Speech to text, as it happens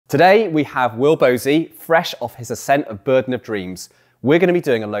Today we have Will Bosi, fresh off his ascent of Burden of Dreams. We're going to be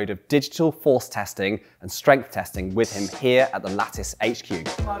doing a load of digital force testing and strength testing with him here at the Lattice HQ.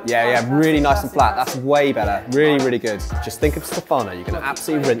 Yeah, really nice and flat. That's way better. Really, really good. Just think of Stefano. You're going to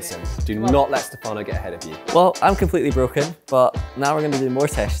absolutely rinse him. Do not let Stefano get ahead of you. Well, I'm completely broken, but now we're going to do more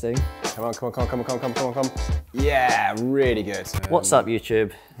testing. Come on. Yeah, really good. What's up,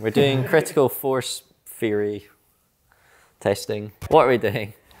 YouTube? We're doing critical force theory testing. What are we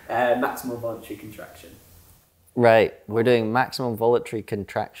doing? Maximal voluntary contraction. Right, we're doing maximum voluntary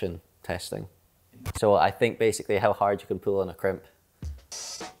contraction testing. So I think basically how hard you can pull on a crimp.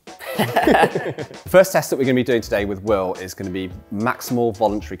 The first test that we're going to be doing today with Will is going to be maximal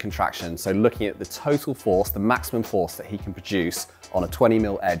voluntary contraction. So looking at the total force, the maximum force that he can produce on a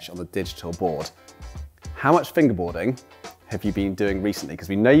 20mm edge on the digital board. How much fingerboarding have you been doing recently? Because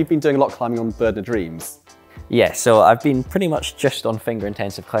we know you've been doing a lot of climbing on Burden of Dreams. Yeah, so I've been pretty much just on finger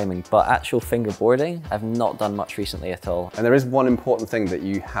intensive climbing, but actual fingerboarding, I've not done much recently at all. And there is one important thing that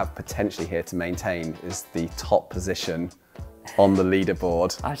you have potentially here to maintain is the top position on the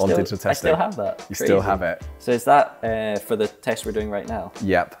leaderboard on digital testing. I still have that. You still have it. So is that for the test we're doing right now?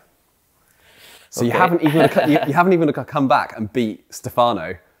 Yep. So okay. you haven't even come back and beat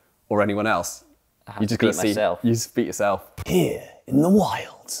Stefano or anyone else. You just beat myself. You just beat yourself. Here in the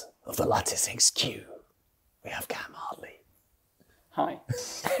wilds of the Lattice HQ, we have Cam Hartley. Hi.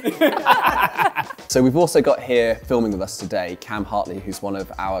 So we've also got here filming with us today Cam Hartley, who's one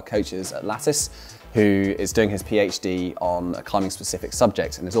of our coaches at Lattice, who is doing his PhD on a climbing specific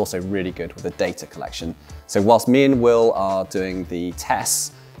subject and is also really good with the data collection. So whilst me and Will are doing the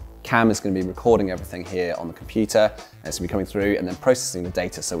tests, Cam is going to be recording everything here on the computer, and it's going to be coming through and then processing the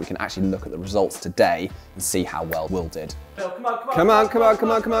data so we can actually look at the results today and see how well Will did. Come on.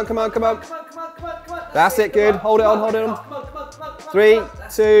 That's it, good. Hold it on. 3,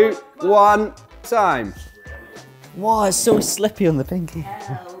 2, 1, time. Wow, it's so slippy on the pinky.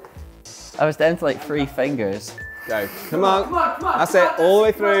 I was down to like 3 fingers. Go. Come on. That's it. All the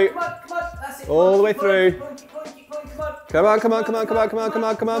way through. All the way through. Come on. That's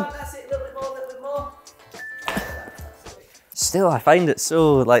it, a little bit more. Still, I find it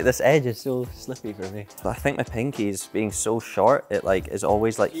so, like this edge is so slippy for me. I think my pinky is being so short, it like is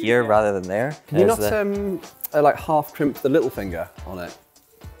always like here rather than there. Can you not like half crimp the little finger on it?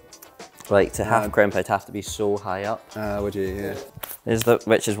 Like to half crimp, I'd have to be so high up. Would you? Yeah.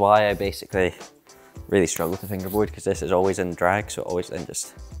 Which is why I basically really struggle to fingerboard, because this is always in drag, so it always then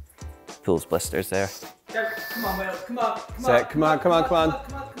just pulls blisters there. Come on, Will. Come on.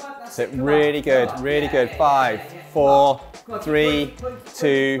 That's it. Really good. 5, 4, 3,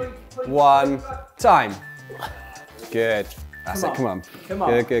 2, 1, time. Good. That's it. Come on.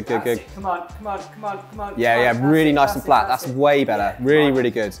 Good. Come on. Yeah. Really nice and flat. That's way better.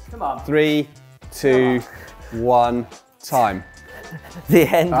 Really good. Come on. 3, 2, 1, time. The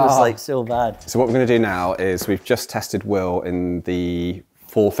end was like so bad. So what we're going to do now is we've just tested Will in the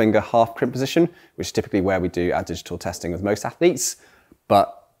 4-finger half crimp position, which is typically where we do our digital testing with most athletes.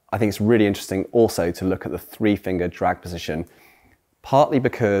 But I think it's really interesting also to look at the 3-finger drag position, partly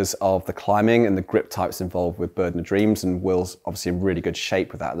because of the climbing and the grip types involved with Burden of Dreams, and Will's obviously in really good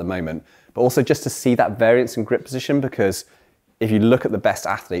shape with that at the moment, but also just to see that variance in grip position, because if you look at the best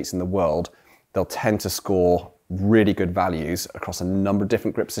athletes in the world, they'll tend to score really good values across a number of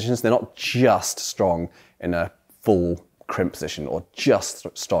different grip positions. They're not just strong in a full crimp position or just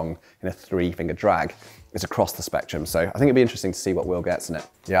strong in a 3-finger drag. It's across the spectrum. So I think it'd be interesting to see what Will gets in it.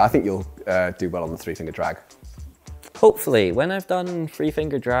 Yeah, I think you'll do well on the 3-finger drag. Hopefully. When I've done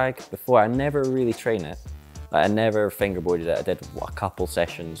 3-finger drag before, I never really train it. Like, I never fingerboarded it. I did a couple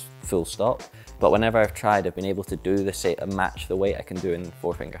sessions full stop. But whenever I've tried, I've been able to do match the weight I can do in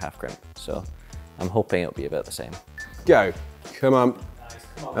 4-finger half crimp. So I'm hoping it'll be about the same. Go. Come on. Nice.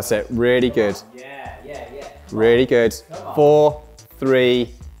 Come on. That's it. Really good. Yeah. Really good. 4, 3,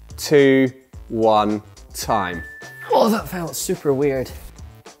 2, 1, time. Oh, that felt super weird.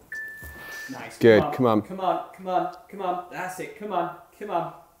 Nice. Good. Come on. That's it. Come on.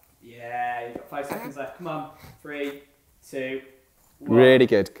 Yeah, you've got 5 seconds left. Come on. 3, 2, 1. Really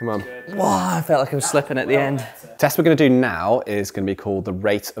good. Come on. Good. Wow, I felt like I was slipping at the end. The test we're going to do now is going to be called the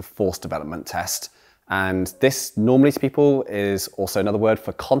rate of force development test. And this normally to people is also another word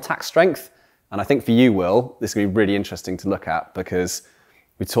for contact strength. And I think for you, Will, this is going to be really interesting to look at, because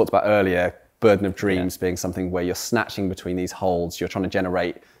we talked about earlier Burden of Dreams being something where you're snatching between these holds, you're trying to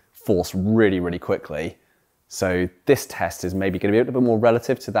generate force really quickly. So this test is maybe going to be a little bit more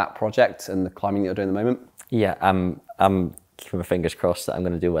relative to that project and the climbing that you're doing at the moment. Yeah, I'm keeping my fingers crossed that I'm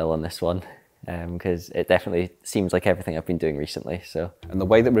going to do well on this one. because it definitely seems like everything I've been doing recently. So. And the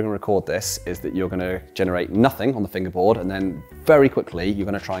way that we're going to record this is that you're going to generate nothing on the fingerboard, and then very quickly you're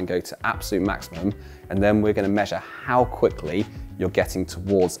going to try and go to absolute maximum, and then we're going to measure how quickly you're getting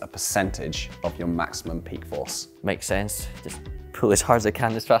towards a percentage of your maximum peak force. Makes sense. Just pull as hard as I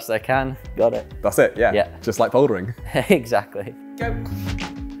can, as fast as I can. Got it. That's it, yeah. Yeah. Just like bouldering. Exactly. Go.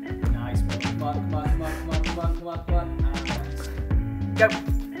 Nice. Come on, come on, come on, come on, come on, come on, come on. And go.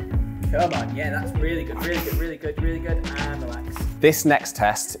 Come on, yeah, that's really good, really good, really good, really good, and relax. This next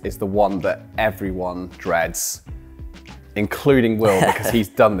test is the one that everyone dreads, including Will, because he's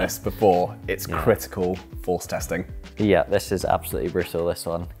done this before. It's critical force testing. Yeah, this is absolutely brutal, this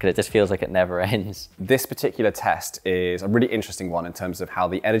one, because it just feels like it never ends. This particular test is a really interesting one in terms of how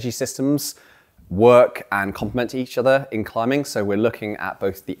the energy systems work and complement each other in climbing. So we're looking at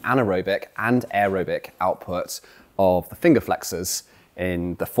both the anaerobic and aerobic output of the finger flexors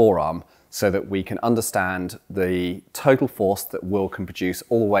in the forearm, so that we can understand the total force that Will can produce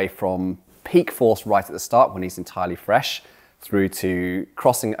all the way from peak force right at the start when he's entirely fresh through to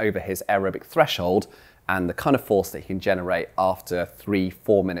crossing over his aerobic threshold, and the kind of force that he can generate after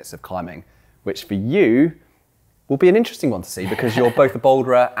 3-4 minutes of climbing, which for you will be an interesting one to see because you're both a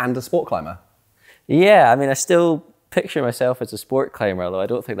boulderer and a sport climber. Yeah, I mean, I still picture myself as a sport climber, although I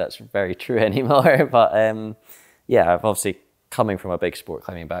don't think that's very true anymore. But yeah, I've obviously coming from a big sport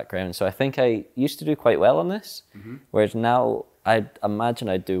climbing background, so I think I used to do quite well on this, whereas now I imagine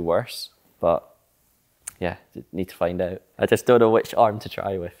I'd do worse, but yeah, need to find out. I just don't know which arm to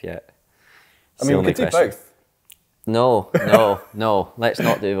try with yet. I mean, we could do both. No, no, no, let's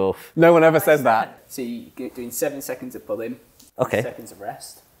not do both. No one ever said that. So you're doing 7 seconds of pulling, Okay. 6 seconds of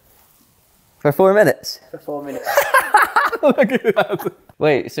rest. For 4 minutes? For 4 minutes. Look at that.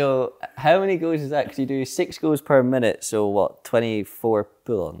 Wait, so how many goes is that? Because you do 6 goes per minute, so what, 24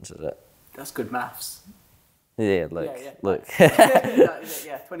 pull-ons, is it? That's good maths. Yeah, look, Yeah. look.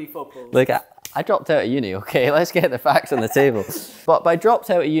 Yeah, 24 pulls. Look, I dropped out of uni, okay? Let's get the facts on the table. But by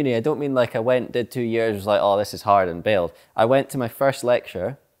dropped out of uni, I don't mean like I went, did 2 years, was like, oh, this is hard and bailed. I went to my first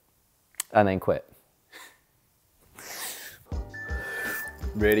lecture and then quit.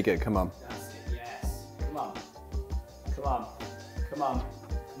 Really good, come on. That's it, yes. Come on. Come on. Come on.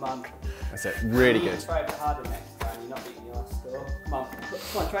 Come on. That's it, really You need good. to try a bit harder next time. You're not beating your last score. Come on.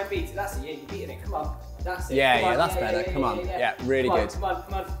 Come on, try and beat it. That's it. Yeah, you're beating it. Come on. That's it. Yeah, Come on. yeah, that's better. Come on. Yeah, really Come on, good. Come on,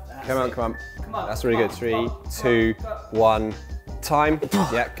 come on. That's Come on, it. come on. Come on. That's really come good. on, 3, come on, 2, come on. 1. Time.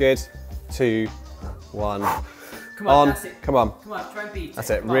 Yeah, good. 2, 1. Come on, On. that's it. Come on. Come on, try and beat it. That's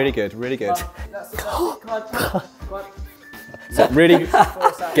it. Come on. Really good. Really good. Come on. That's it. That's it. Come on, come on. Come on. So really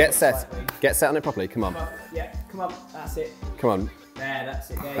Force out get it set. slightly. Get set on it properly. Come on. Come on. Yeah, come on. That's it. Come on. There, that's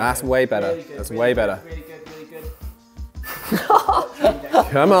it. There you That's go. way better. Really good, That's really way good, better. Really good, really good.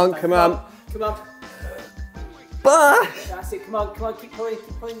 Come on. Come on. Come on. Bah! That's it. Come on, come on. Keep pulling,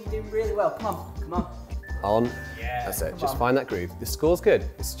 keep pulling. You're doing really well. Come on, come on. On. Yeah. That's it. come Just on. find that groove. The score's good.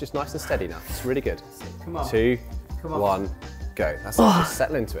 It's just nice and steady now. It's really good. That's it. Come on. 2, Come on. 1, go. That's it. Just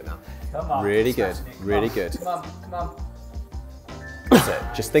settle into it now. Come on. Really good. Smashing it. Come Really on. good. Come on, come on. That's it.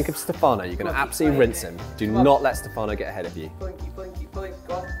 Just think of Stefano. You're going to Come on, keep absolutely playing rinse it. him. Do Come on. not let Stefano get ahead of you. Pulling, keep pulling, keep pulling.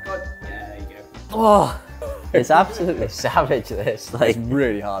 Go on, go on. Yeah, there you go. Oh, it's absolutely savage, this. Like, It's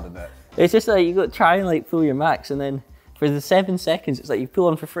really hard, isn't it? it's just like you go try and like pull your max, and then for the 7 seconds, it's like you pull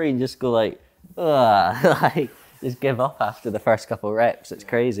on for free and just go like, like just give up after the first couple of reps. It's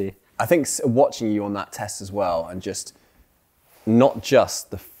crazy. I think watching you on that test as well, and just not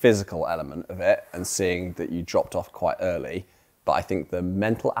just the physical element of it and seeing that you dropped off quite early, but I think the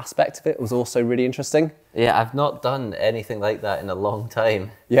mental aspect of it was also really interesting. Yeah, I've not done anything like that in a long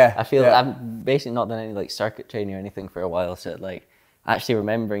time. Yeah, I feel yeah. I've basically not done any like circuit training or anything for a while. So like actually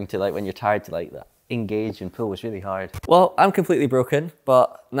remembering to like when you're tired to like that engage and pull was really hard. Well, I'm completely broken,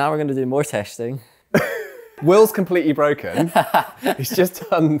 but now we're going to do more testing. Will's completely broken. He's just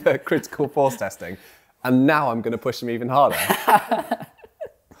done the critical force testing, and now I'm going to push him even harder.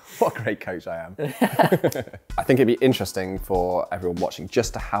 What a great coach I am. I think it'd be interesting for everyone watching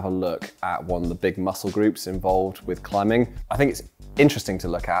just to have a look at one of the big muscle groups involved with climbing. I think it's interesting to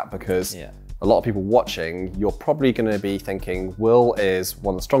look at because a lot of people watching, you're probably going to be thinking, Will is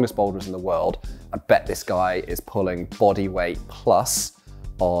one of the strongest boulderers in the world. I bet this guy is pulling body weight plus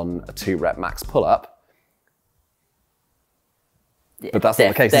on a 2-rep max pull-up. But that's not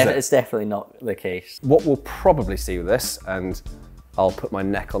the case, is it? It's definitely not the case. What we'll probably see with this, and I'll put my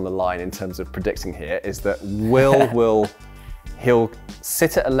neck on the line in terms of predicting here, is that he'll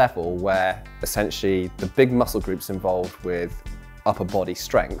sit at a level where essentially the big muscle groups involved with upper body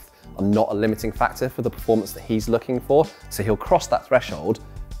strength are not a limiting factor for the performance that he's looking for. So he'll cross that threshold,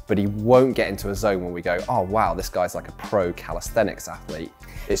 but he won't get into a zone where we go, oh wow, this guy's like a pro calisthenics athlete.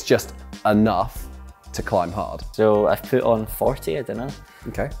 It's just enough to climb hard. So I've put on 40, I don't know.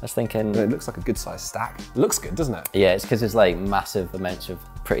 Okay. I was thinking... It looks like a good sized stack. It looks good, doesn't it? Yeah, it's because it's like massive amounts of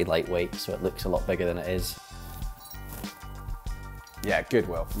pretty lightweight, so it looks a lot bigger than it is. Yeah, good,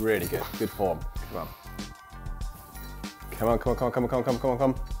 Will. Really good. Good form. Come on. Come on, come on, come on, come on, come on, come on, come on,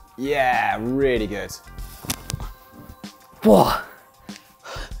 come on. Yeah, really good. Whoa!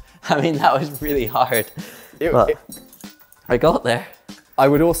 I mean, that was really hard. I got there. I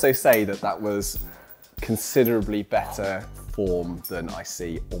would also say that that was considerably better form than I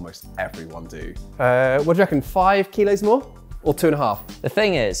see almost everyone do. What do you reckon, 5 kilos more or 2.5? The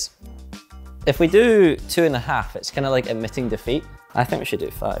thing is, if we do 2.5, it's kind of like admitting defeat. I think we should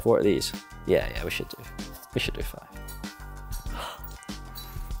do 5. What are these? Yeah, we should do 5.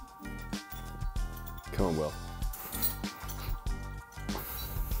 Come on, Will.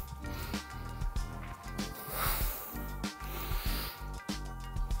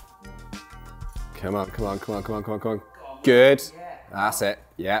 Come on, come on, come on, come on, come on, come on. Good. That's it.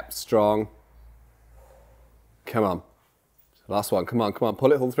 Yep, strong. Come on. Last one. Come on, come on.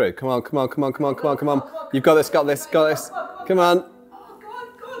 Pull it all through. Come on, come on, come on, come on, come on, come on. You've got this, got this, got this. Come on.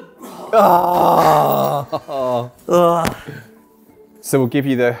 Oh. So we'll give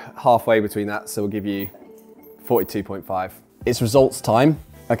you the halfway between that. So we'll give you 42.5. It's results time.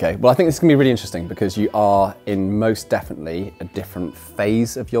 Okay, well I think this is gonna be really interesting because you are in most definitely a different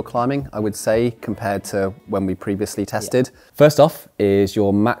phase of your climbing, I would say, compared to when we previously tested. Yeah. First off is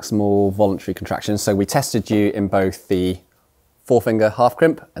your maximal voluntary contraction. So we tested you in both the 4-finger half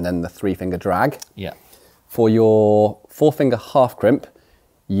crimp and then the 3-finger drag. Yeah. For your 4-finger half crimp,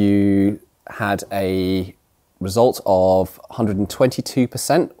 you had a result of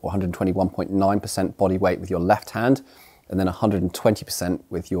 122% or 121.9% body weight with your left hand, and then 120%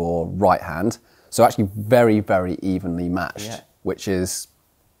 with your right hand. So actually very, very evenly matched, which is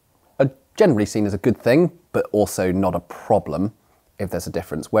generally seen as a good thing, but also not a problem if there's a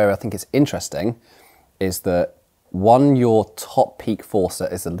difference. Where I think it's interesting is that one, your top peak forcer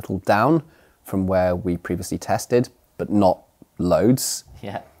is a little down from where we previously tested, but not loads.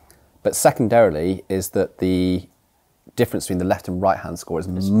 Yeah. But secondarily is that the difference between the left and right hand score is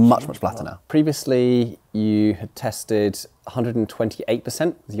much flatter now. Previously, you had tested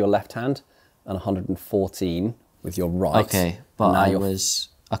 128% with your left hand and 114 with your right. Okay, but I was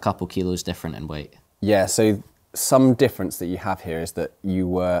a couple kilos different in weight. Yeah, so some difference that you have here is that you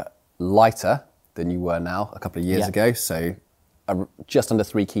were lighter than you were now a couple of years ago, so just under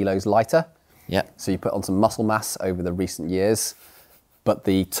 3 kilos lighter. Yeah. So you put on some muscle mass over the recent years, but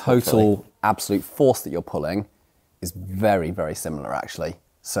the total absolute force that you're pulling is very, very similar actually.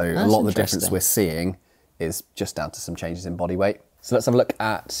 So a lot of the difference we're seeing is just down to some changes in body weight. So let's have a look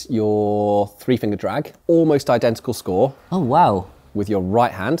at your 3-finger drag. Almost identical score. Oh, wow. With your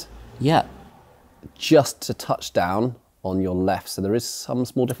right hand. Yeah. Just a touch down on your left. So there is some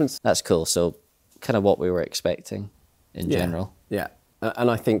small difference. That's cool. So kind of what we were expecting in general. Yeah.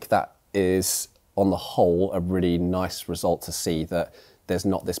 And I think that is, on the whole, a really nice result to see that there's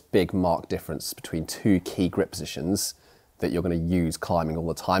not this big marked difference between 2 key grip positions that you're going to use climbing all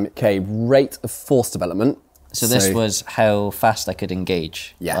the time. Okay, rate of force development. So this was how fast I could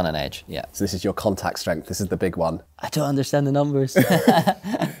engage on an edge. Yeah. So this is your contact strength. This is the big one. I don't understand the numbers.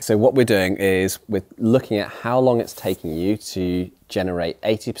 So what we're doing is we're looking at how long it's taking you to generate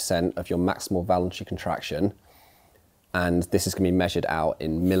 80% of your maximal voluntary contraction. And this is going to be measured out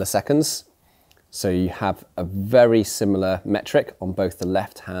in milliseconds. So you have a very similar metric on both the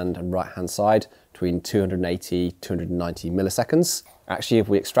left hand and right hand side, between 280, 290 milliseconds. Actually, if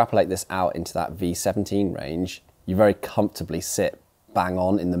we extrapolate this out into that V17 range, you very comfortably sit bang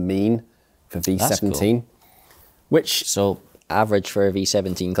on in the mean for V17. That's cool. Which, so average for a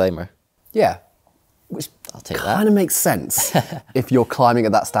V17 climber. Yeah, which kind of makes sense. If you're climbing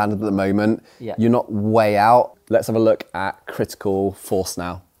at that standard at the moment, you're not way out. Let's have a look at critical force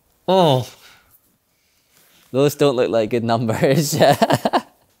now. Oh. Those don't look like good numbers.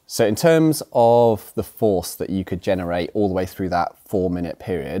 So in terms of the force that you could generate all the way through that 4-minute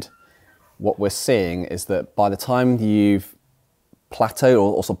period, what we're seeing is that by the time you've plateaued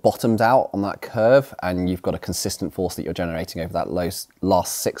or also bottomed out on that curve and you've got a consistent force that you're generating over that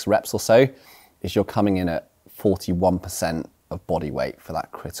last 6 reps or so, is you're coming in at 41% of body weight for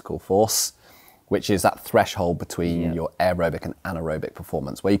that critical force, which is that threshold between your aerobic and anaerobic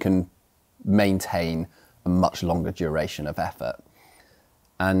performance, where you can maintain a much longer duration of effort.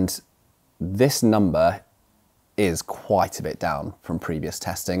 And this number is quite a bit down from previous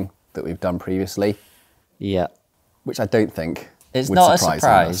testing that we've done previously. Yeah. Which I don't think It's would not a surprise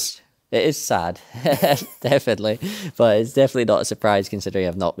surprise. It is sad, definitely, but it's definitely not a surprise considering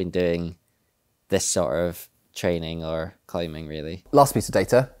I've not been doing this sort of training or climbing really. Last piece of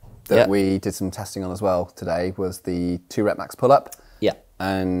data that we did some testing on as well today was the 2 rep max pull-up. Yeah.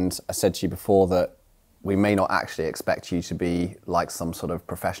 And I said to you before that we may not actually expect you to be like some sort of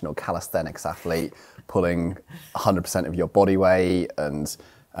professional calisthenics athlete pulling 100% of your body weight and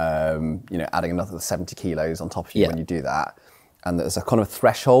you know, adding another 70 kilos on top of you when you do that. And there's a kind of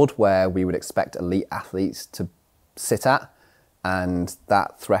threshold where we would expect elite athletes to sit at, and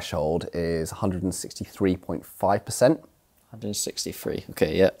that threshold is 163.5%. 163,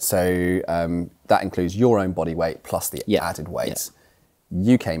 okay, yeah. So that includes your own body weight plus the added weight.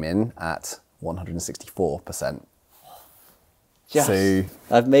 You came in at 164%. Yes, so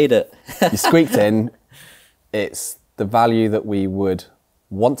I've made it. you squeaked in. It's the value that we would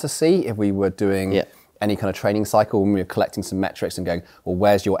want to see if we were doing any kind of training cycle, when we were collecting some metrics and going, well,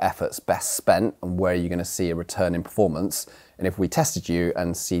 where's your efforts best spent and where are you going to see a return in performance? And if we tested you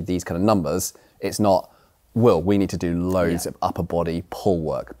and see these kind of numbers, it's not, Will, we need to do loads of upper body pull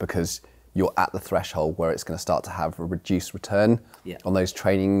work, because you're at the threshold where it's going to start to have a reduced return on those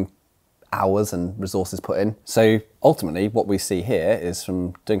training hours and resources put in. So ultimately what we see here is,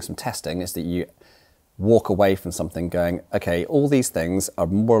 from doing some testing, is that you walk away from something going, okay, all these things are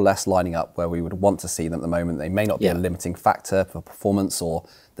more or less lining up where we would want to see them at the moment. They may not be a limiting factor for performance or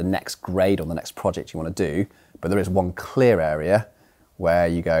the next grade or the next project you want to do, but there is one clear area where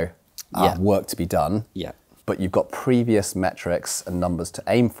you go, work to be done, but you've got previous metrics and numbers to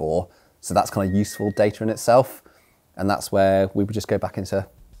aim for, so that's kind of useful data in itself, and that's where we would just go back into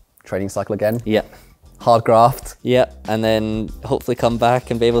training cycle again. Hard graft. And then hopefully come back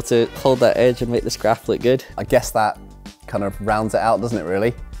and be able to hold that edge and make this graph look good. I guess that kind of rounds it out, doesn't it,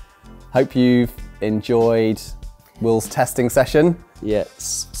 really? Hope you've enjoyed Will's testing session.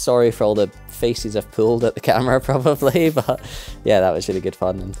 Sorry for all the faces I've pulled at the camera probably, but yeah, that was really good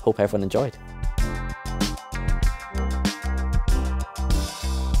fun and hope everyone enjoyed.